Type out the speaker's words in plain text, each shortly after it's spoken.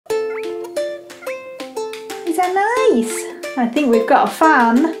These are nice. I think we've got a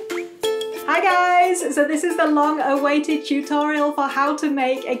fan. Hi guys! So this is the long-awaited tutorial for how to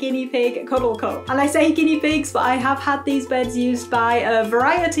make a guinea pig cuddle cup. And I say guinea pigs, but I have had these beds used by a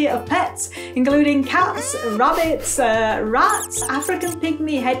variety of pets, including cats, rabbits, rats, African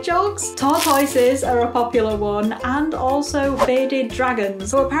pygmy hedgehogs, tortoises are a popular one, and also bearded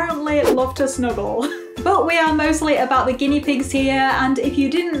dragons, who apparently love to snuggle. But we are mostly about the guinea pigs here, and if you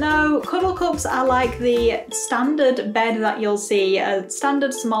didn't know, cuddle cups are like the standard bed that you'll see, a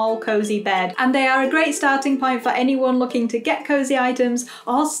standard small cozy bed, and they are a great starting point for anyone looking to get cozy items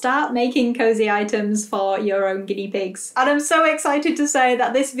or start making cozy items for your own guinea pigs. And I'm so excited to say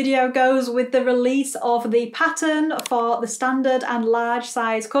that this video goes with the release of the pattern for the standard and large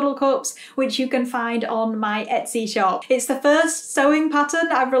size cuddle cups, which you can find on my Etsy shop. It's the first sewing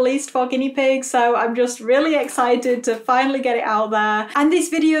pattern I've released for guinea pigs, so I'm just really excited to finally get it out there. And this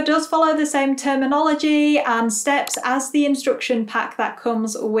video does follow the same terminology and steps as the instruction pack that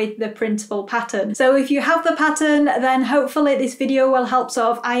comes with the printable pattern. So if you have the pattern, then hopefully this video will help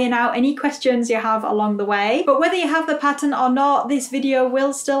sort of iron out any questions you have along the way. But whether you have the pattern or not, this video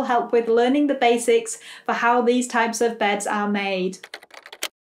will still help with learning the basics for how these types of beds are made.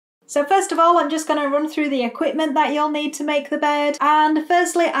 So first of all, I'm just going to run through the equipment that you'll need to make the bed. And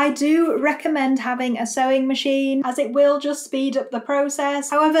firstly, I do recommend having a sewing machine, as it will just speed up the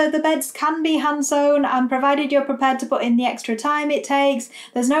process. However, the beds can be hand sewn, and provided you're prepared to put in the extra time it takes,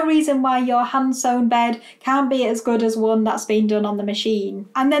 there's no reason why your hand sewn bed can't be as good as one that's been done on the machine.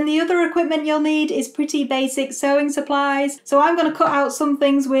 And then the other equipment you'll need is pretty basic sewing supplies. So I'm going to cut out some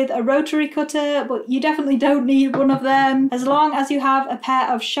things with a rotary cutter, but you definitely don't need one of them. As long as you have a pair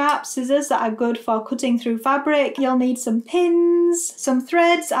of sharp scissors that are good for cutting through fabric. You'll need some pins, some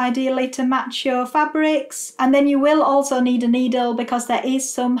threads, ideally to match your fabrics, and then you will also need a needle because there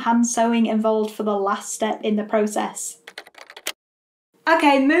is some hand sewing involved for the last step in the process.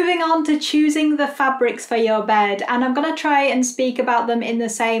 Okay, moving on to choosing the fabrics for your bed, and I'm going to try and speak about them in the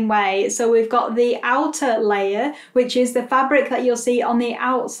same way. So we've got the outer layer, which is the fabric that you'll see on the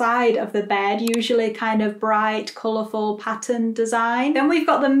outside of the bed, usually kind of bright, colourful pattern design. Then we've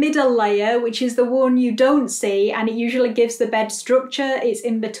got the middle layer, which is the one you don't see, and it usually gives the bed structure. It's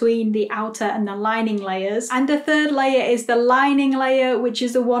in between the outer and the lining layers. And the third layer is the lining layer, which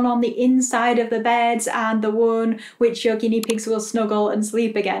is the one on the inside of the beds and the one which your guinea pigs will snuggle and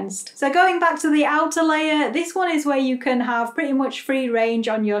sleep against. So going back to the outer layer, this one is where you can have pretty much free range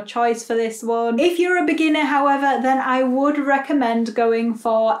on your choice for this one. If you're a beginner, however, then I would recommend going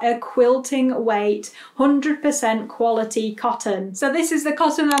for a quilting weight 100% quality cotton. So this is the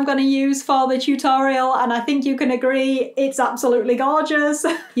cotton I'm going to use for the tutorial, and I think you can agree it's absolutely gorgeous.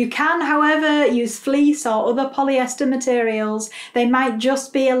 You can, however, use fleece or other polyester materials. They might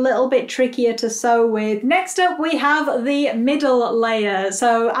just be a little bit trickier to sew with. Next up, we have the middle layer.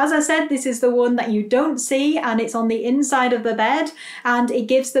 So as I said, this is the one that you don't see, and it's on the inside of the bed, and it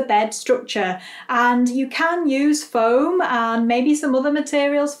gives the bed structure. And you can use foam and maybe some other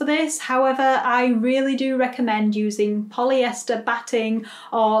materials for this. However, I really do recommend using polyester batting,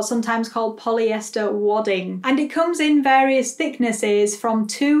 or sometimes called polyester wadding. And it comes in various thicknesses from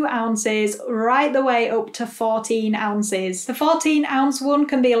 2 ounces right the way up to 14 ounces. The 14-ounce one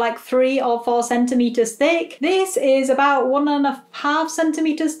can be like 3 or 4 centimeters thick. This is about 1.5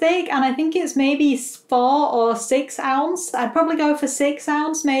 centimeters thick, and I think it's maybe 4 or 6 ounce. I'd probably go for 6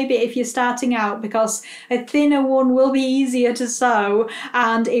 ounce maybe if you're starting out, because a thinner one will be easier to sew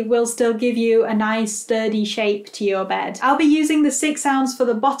and it will still give you a nice sturdy shape to your bed. I'll be using the 6 ounce for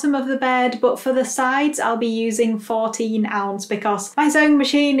the bottom of the bed, but for the sides I'll be using 14 ounce because my sewing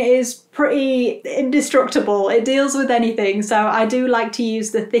machine is pretty indestructible. It deals with anything, so I do like to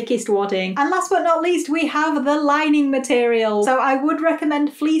use the thickest wadding. And last but not least, we have the lining material. So I would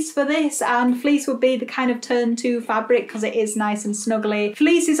recommend fleece for this, and fleece would be the kind of turn to fabric because it is nice and snuggly.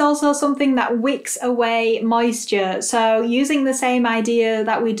 Fleece is also something that wicks away moisture, so using the same idea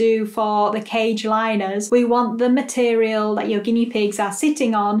that we do for the cage liners, we want the material that your guinea pigs are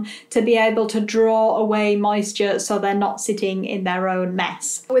sitting on to be able to draw away moisture so they're not sitting in their own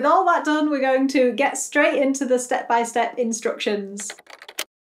mess. With all that done, we're going to get straight into the step-by-step instructions.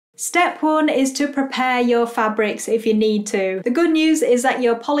 Step 1 is to prepare your fabrics if you need to. The good news is that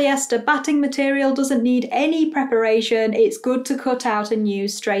your polyester batting material doesn't need any preparation. It's good to cut out and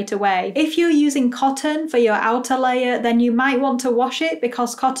use straight away. If you're using cotton for your outer layer, then you might want to wash it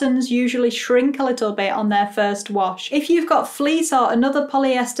because cottons usually shrink a little bit on their first wash. If you've got fleece or another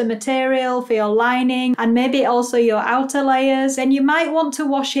polyester material for your lining and maybe also your outer layers, then you might want to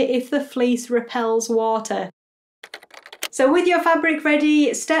wash it if the fleece repels water. So with your fabric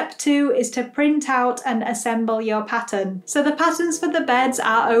ready, step 2 is to print out and assemble your pattern. So the patterns for the beds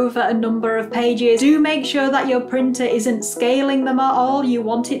are over a number of pages. Do make sure that your printer isn't scaling them at all. You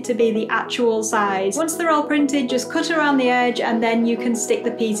want it to be the actual size. Once they're all printed, just cut around the edge and then you can stick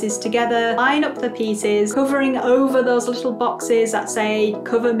the pieces together. Line up the pieces, covering over those little boxes that say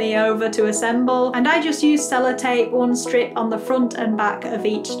cover me over to assemble. And I just use sellotape, one strip on the front and back of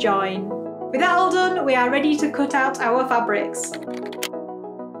each join. With that all done, we are ready to cut out our fabrics.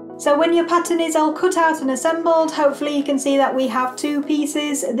 So when your pattern is all cut out and assembled, hopefully you can see that we have 2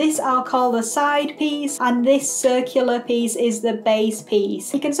 pieces. This I'll call the side piece, and this circular piece is the base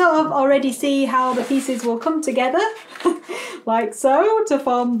piece. You can sort of already see how the pieces will come together, like so, to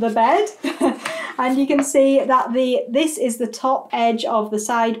form the bed. And you can see that this is the top edge of the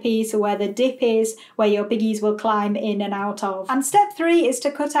side piece where the dip is, where your piggies will climb in and out of. And step 3 is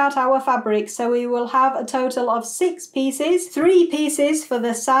to cut out our fabric. So we will have a total of 6 pieces, 3 pieces for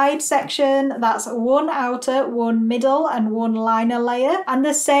the side section, that's 1 outer, 1 middle and 1 liner layer, and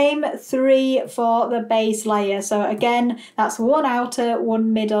the same 3 for the base layer. So again, that's 1 outer,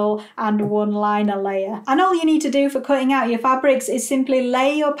 1 middle and 1 liner layer. And all you need to do for cutting out your fabrics is simply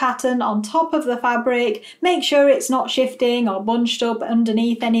lay your pattern on top of the fabric, make sure it's not shifting or bunched up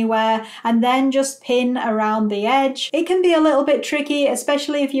underneath anywhere, and then just pin around the edge. It can be a little bit tricky,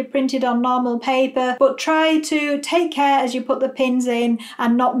 especially if you're printed on normal paper, but try to take care as you put the pins in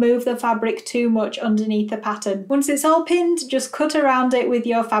and not move the fabric too much underneath the pattern. Once it's all pinned, just cut around it with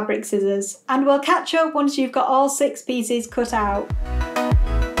your fabric scissors. And we'll catch up once you've got all 6 pieces cut out.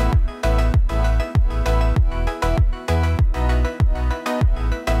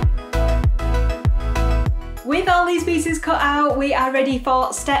 With all these pieces cut out, we are ready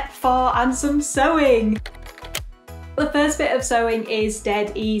for step 4 and some sewing. The first bit of sewing is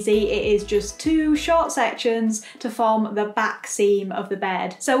dead easy. It is just 2 short sections to form the back seam of the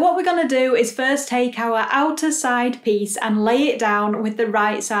bed. So what we're going to do is first take our outer side piece and lay it down with the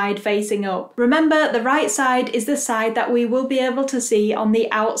right side facing up. Remember, the right side is the side that we will be able to see on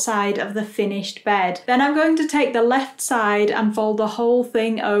the outside of the finished bed. Then I'm going to take the left side and fold the whole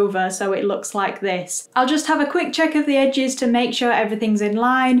thing over so it looks like this. I'll just have a quick check of the edges to make sure everything's in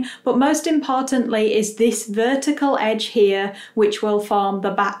line, but most importantly is this vertical edge here, which will form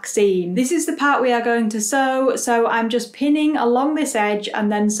the back seam. This is the part we are going to sew, so I'm just pinning along this edge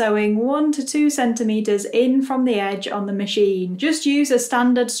and then sewing 1 to 2 centimeters in from the edge on the machine. Just use a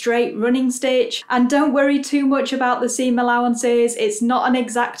standard straight running stitch and don't worry too much about the seam allowances. It's not an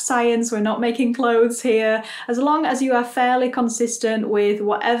exact science, we're not making clothes here. As long as you are fairly consistent with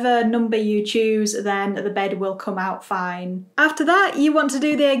whatever number you choose, then the bed will come out fine. After that, you want to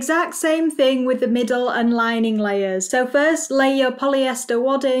do the exact same thing with the middle and lining layers. So first, lay your polyester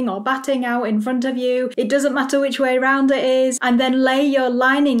wadding or batting out in front of you. It doesn't matter which way round it is. And then lay your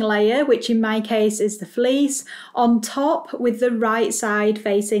lining layer, which in my case is the fleece, on top with the right side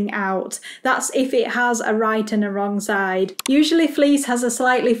facing out. That's if it has a right and a wrong side. Usually fleece has a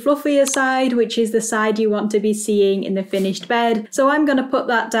slightly fluffier side, which is the side you want to be seeing in the finished bed. So I'm going to put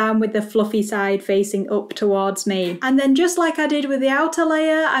that down with the fluffy side facing up towards me. And then just like I did with the outer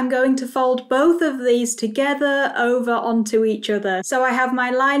layer, I'm going to fold both of these together over onto each other. So I have my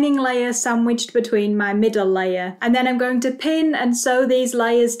lining layer sandwiched between my middle layer. And then I'm going to pin and sew these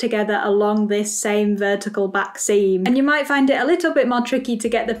layers together along this same vertical back seam. And you might find it a little bit more tricky to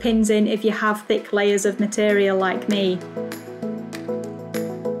get the pins in if you have thick layers of material like me.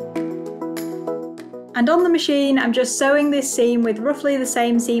 And on the machine, I'm just sewing this seam with roughly the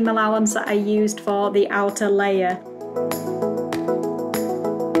same seam allowance that I used for the outer layer.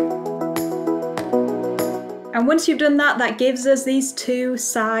 And once you've done that, that gives us these 2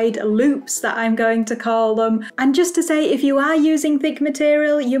 side loops that I'm going to call them. And just to say, if you are using thick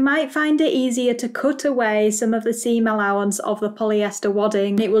material, you might find it easier to cut away some of the seam allowance of the polyester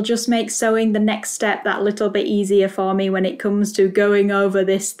wadding. It will just make sewing the next step that little bit easier for me when it comes to going over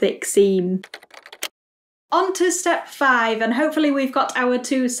this thick seam. On to step 5, and hopefully we've got our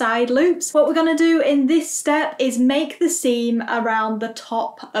 2 side loops. What we're going to do in this step is make the seam around the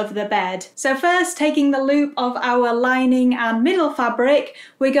top of the bed. So first, taking the loop of our lining and middle fabric,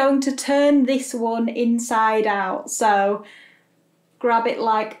 we're going to turn this one inside out. So grab it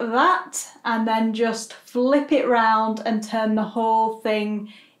like that and then just flip it round and turn the whole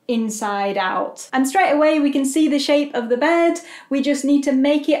thing inside out. And straight away we can see the shape of the bed. We just need to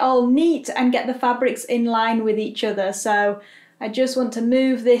make it all neat and get the fabrics in line with each other. So I just want to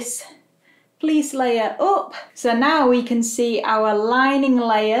move this fleece layer up. So now we can see our lining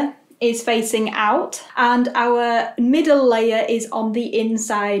layer is facing out and our middle layer is on the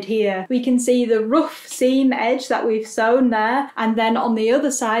inside here. We can see the rough seam edge that we've sewn there, and then on the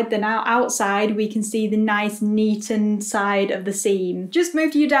other side, the now outside, we can see the nice neatened side of the seam. Just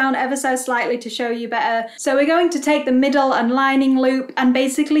moved you down ever so slightly to show you better. So we're going to take the middle and lining loop and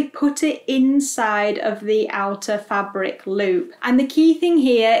basically put it inside of the outer fabric loop. And the key thing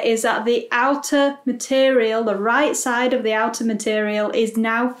here is that the outer material, the right side of the outer material, is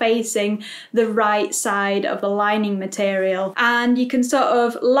now facing the right side of the lining material. And you can sort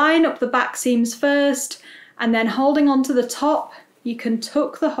of line up the back seams first, and then holding on to the top, you can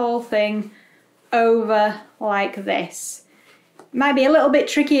tuck the whole thing over like this. It might be a little bit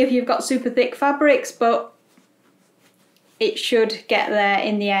tricky if you've got super thick fabrics, but it should get there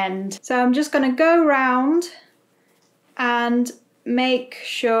in the end. So I'm just going to go round and make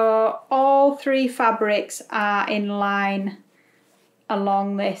sure all three fabrics are in line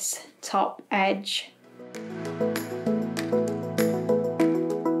along this top edge.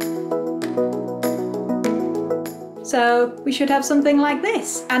 So we should have something like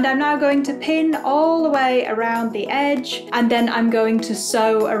this. And I'm now going to pin all the way around the edge, and then I'm going to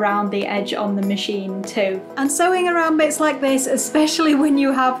sew around the edge on the machine too. And sewing around bits like this, especially when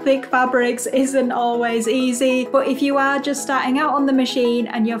you have thick fabrics, isn't always easy. But if you are just starting out on the machine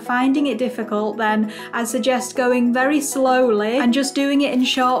and you're finding it difficult, then I suggest going very slowly and just doing it in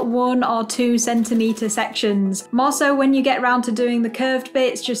short 1 or 2 centimeter sections. More so when you get around to doing the curved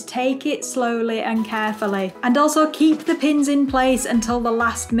bits, just take it slowly and carefully. And also keep the pins in place until the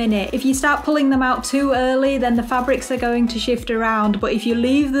last minute. If you start pulling them out too early, then the fabrics are going to shift around, but if you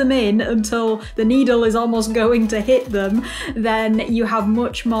leave them in until the needle is almost going to hit them, then you have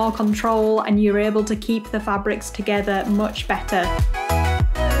much more control and you're able to keep the fabrics together much better.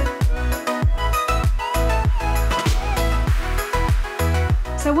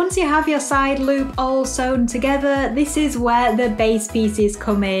 So once you have your side loop all sewn together, this is where the base pieces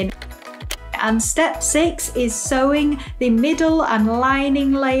come in. And step 6 is sewing the middle and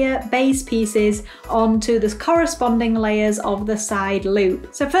lining layer base pieces onto the corresponding layers of the side loop.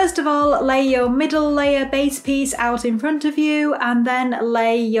 So first of all, lay your middle layer base piece out in front of you, and then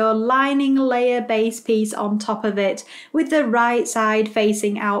lay your lining layer base piece on top of it with the right side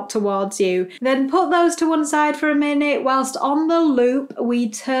facing out towards you. Then put those to one side for a minute whilst on the loop we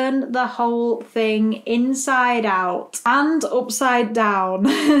turn the whole thing inside out and upside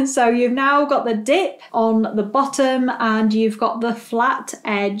down. So you've now got the dip on the bottom and you've got the flat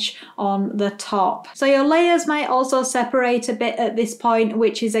edge on the top. So your layers might also separate a bit at this point,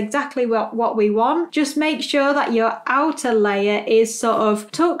 which is exactly what we want. Just make sure that your outer layer is sort of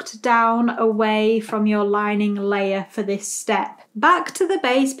tucked down away from your lining layer for this step. Back to the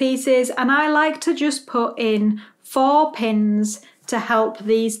base pieces, and I like to just put in 4 pins to help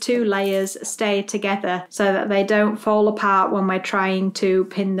these 2 layers stay together so that they don't fall apart when we're trying to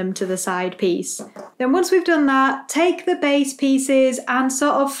pin them to the side piece. Then once we've done that, take the base pieces and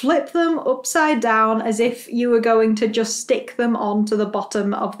sort of flip them upside down as if you were going to just stick them onto the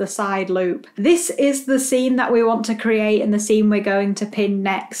bottom of the side loop. This is the seam that we want to create and the seam we're going to pin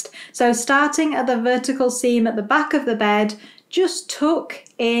next. So starting at the vertical seam at the back of the bed, just tuck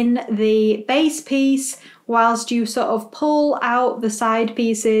in the base piece whilst you sort of pull out the side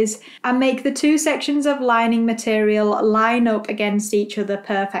pieces and make the 2 sections of lining material line up against each other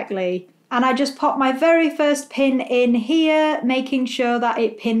perfectly. And I just pop my very first pin in here, making sure that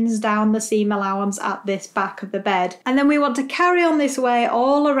it pins down the seam allowance at this back of the bed. And then we want to carry on this way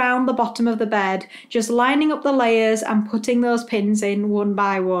all around the bottom of the bed, just lining up the layers and putting those pins in one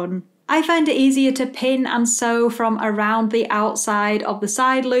by one. I find it easier to pin and sew from around the outside of the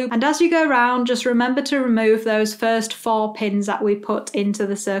side loop, and as you go around, just remember to remove those first 4 pins that we put into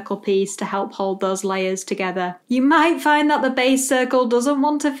the circle piece to help hold those layers together. You might find that the base circle doesn't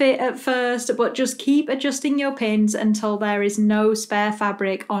want to fit at first, but just keep adjusting your pins until there is no spare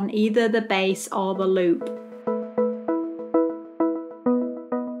fabric on either the base or the loop.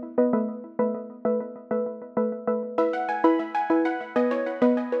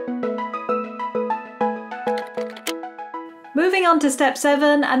 Moving on to step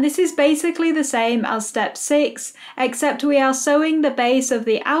 7, and this is basically the same as step 6, except we are sewing the base of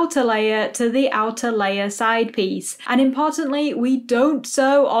the outer layer to the outer layer side piece. And importantly, we don't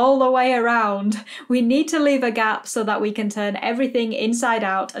sew all the way around. We need to leave a gap so that we can turn everything inside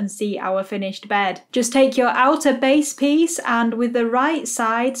out and see our finished bed. Just take your outer base piece and with the right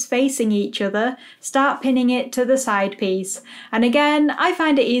sides facing each other, start pinning it to the side piece. And again, I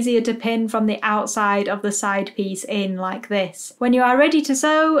find it easier to pin from the outside of the side piece in like this. place. When you are ready to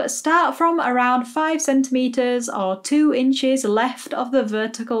sew, start from around 5 centimeters or 2 inches left of the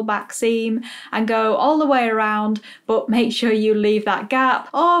vertical back seam and go all the way around, but make sure you leave that gap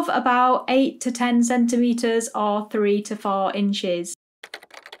of about 8 to 10 centimeters or 3 to 4 inches.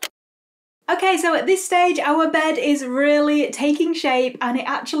 Okay, so at this stage our bed is really taking shape and it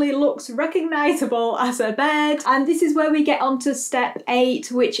actually looks recognisable as a bed, and this is where we get on to step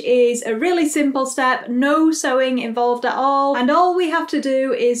 8, which is a really simple step, no sewing involved at all, and all we have to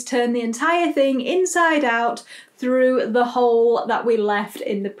do is turn the entire thing inside out through the hole that we left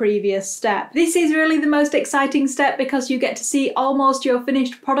in the previous step. This is really the most exciting step because you get to see almost your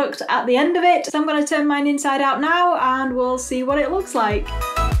finished product at the end of it. So I'm going to turn mine inside out now and we'll see what it looks like.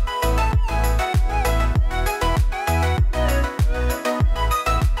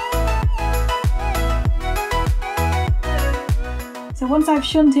 So once I've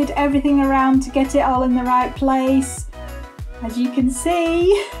shunted everything around to get it all in the right place, as you can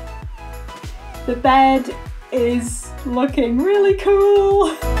see, the bed is looking really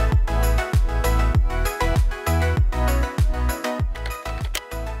cool.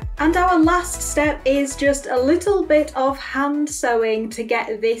 And our last step is just a little bit of hand sewing to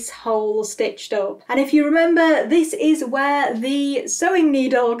get this hole stitched up. And if you remember, this is where the sewing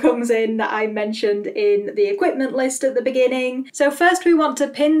needle comes in that I mentioned in the equipment list at the beginning. So first we want to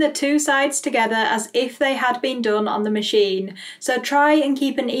pin the two sides together as if they had been done on the machine. So try and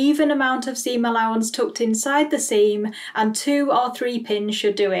keep an even amount of seam allowance tucked inside the seam, and 2 or 3 pins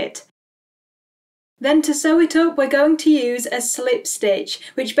should do it. Then to sew it up, we're going to use a slip stitch,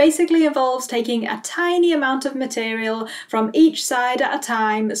 which basically involves taking a tiny amount of material from each side at a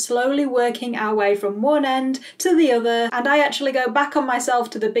time, slowly working our way from one end to the other. And I actually go back on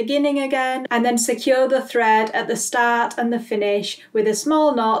myself to the beginning again and then secure the thread at the start and the finish with a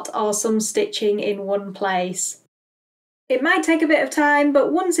small knot or some stitching in one place. It might take a bit of time,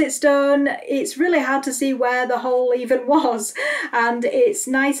 but once it's done, it's really hard to see where the hole even was, and it's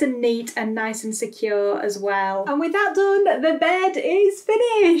nice and neat and nice and secure as well. And with that done, the bed is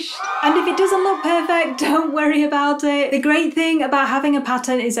finished! And if it doesn't look perfect, don't worry about it. The great thing about having a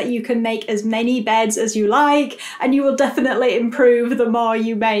pattern is that you can make as many beds as you like, and you will definitely improve the more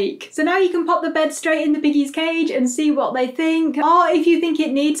you make. So now you can pop the bed straight in the Biggie's cage and see what they think, or if you think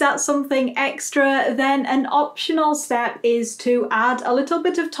it needs that something extra, then an optional step is to add a little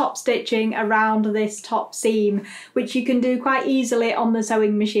bit of top stitching around this top seam, which you can do quite easily on the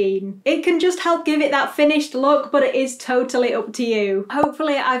sewing machine. It can just help give it that finished look, but it is totally up to you.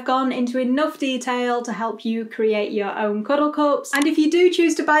 Hopefully I've gone into enough detail to help you create your own cuddle cups, and if you do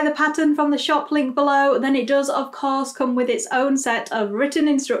choose to buy the pattern from the shop link below, then it does of course come with its own set of written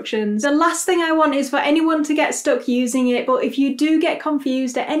instructions. The last thing I want is for anyone to get stuck using it, but if you do get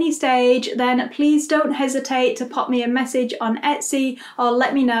confused at any stage, then please don't hesitate to pop me a message on Etsy or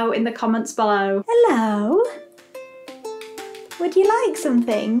let me know in the comments below. Hello? Would you like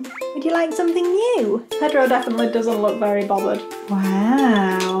something? Would you like something new? Pedro definitely doesn't look very bothered.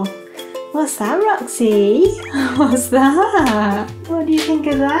 Wow. What's that, Roxy? What's that? What do you think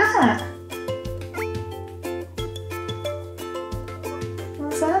of that?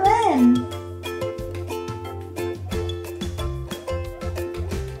 What's that then?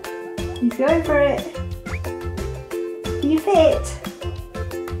 He's going for it. Do you fit?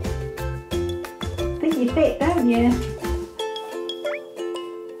 I think you fit, don't you?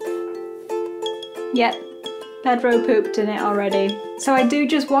 Yep, Pedro pooped in it already. So I do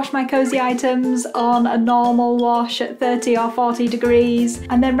just wash my cozy items on a normal wash at 30 or 40 degrees,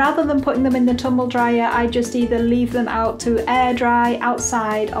 and then rather than putting them in the tumble dryer, I just either leave them out to air dry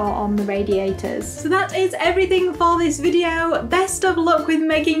outside or on the radiators. So that is everything for this video. Best of luck with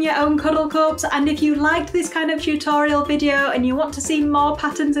making your own cuddle cups, and if you liked this kind of tutorial video and you want to see more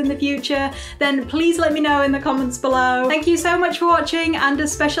patterns in the future, then please let me know in the comments below. Thank you so much for watching, and a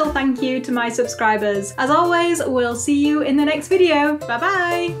special thank you to my subscribers. As always, we'll see you in the next video. Bye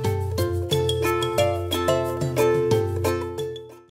bye!